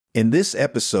In this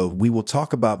episode, we will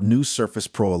talk about new Surface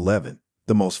Pro 11,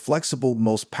 the most flexible,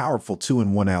 most powerful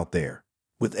 2-in-1 out there,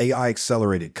 with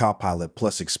AI-accelerated Copilot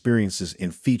plus experiences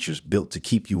and features built to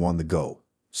keep you on the go.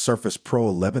 Surface Pro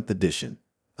 11th Edition,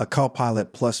 a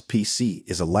Copilot Plus PC,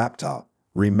 is a laptop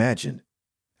reimagined.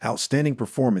 Outstanding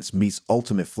performance meets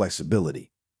ultimate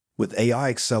flexibility. With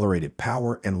AI-accelerated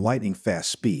power and lightning-fast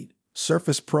speed,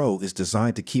 Surface Pro is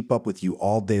designed to keep up with you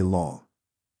all day long.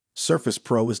 Surface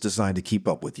Pro is designed to keep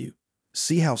up with you.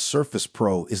 See how Surface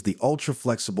Pro is the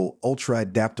ultra-flexible,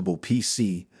 ultra-adaptable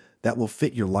PC that will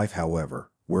fit your life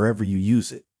wherever you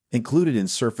use it. Included in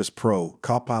Surface Pro,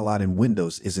 Copilot in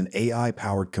Windows is an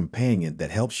AI-powered companion that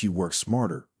helps you work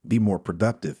smarter, be more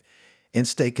productive, and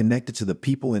stay connected to the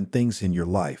people and things in your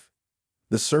life.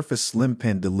 The Surface Slim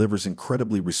Pen delivers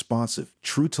incredibly responsive,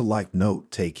 true-to-life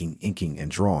note-taking, inking,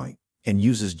 and drawing, and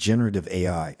uses generative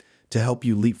AI to help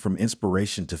you leap from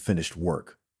inspiration to finished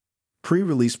work.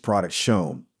 Pre-release products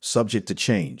shown, subject to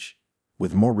change,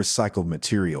 with more recycled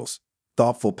materials,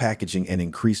 thoughtful packaging, and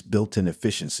increased built-in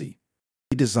efficiency.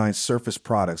 We designed Surface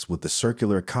products with the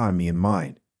circular economy in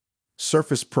mind.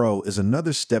 Surface Pro is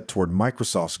another step toward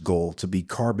Microsoft's goal to be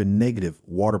carbon negative,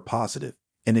 water positive,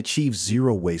 and achieve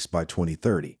zero waste by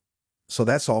 2030. So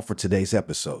that's all for today's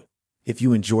episode. If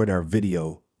you enjoyed our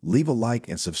video, leave a like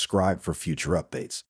and subscribe for future updates.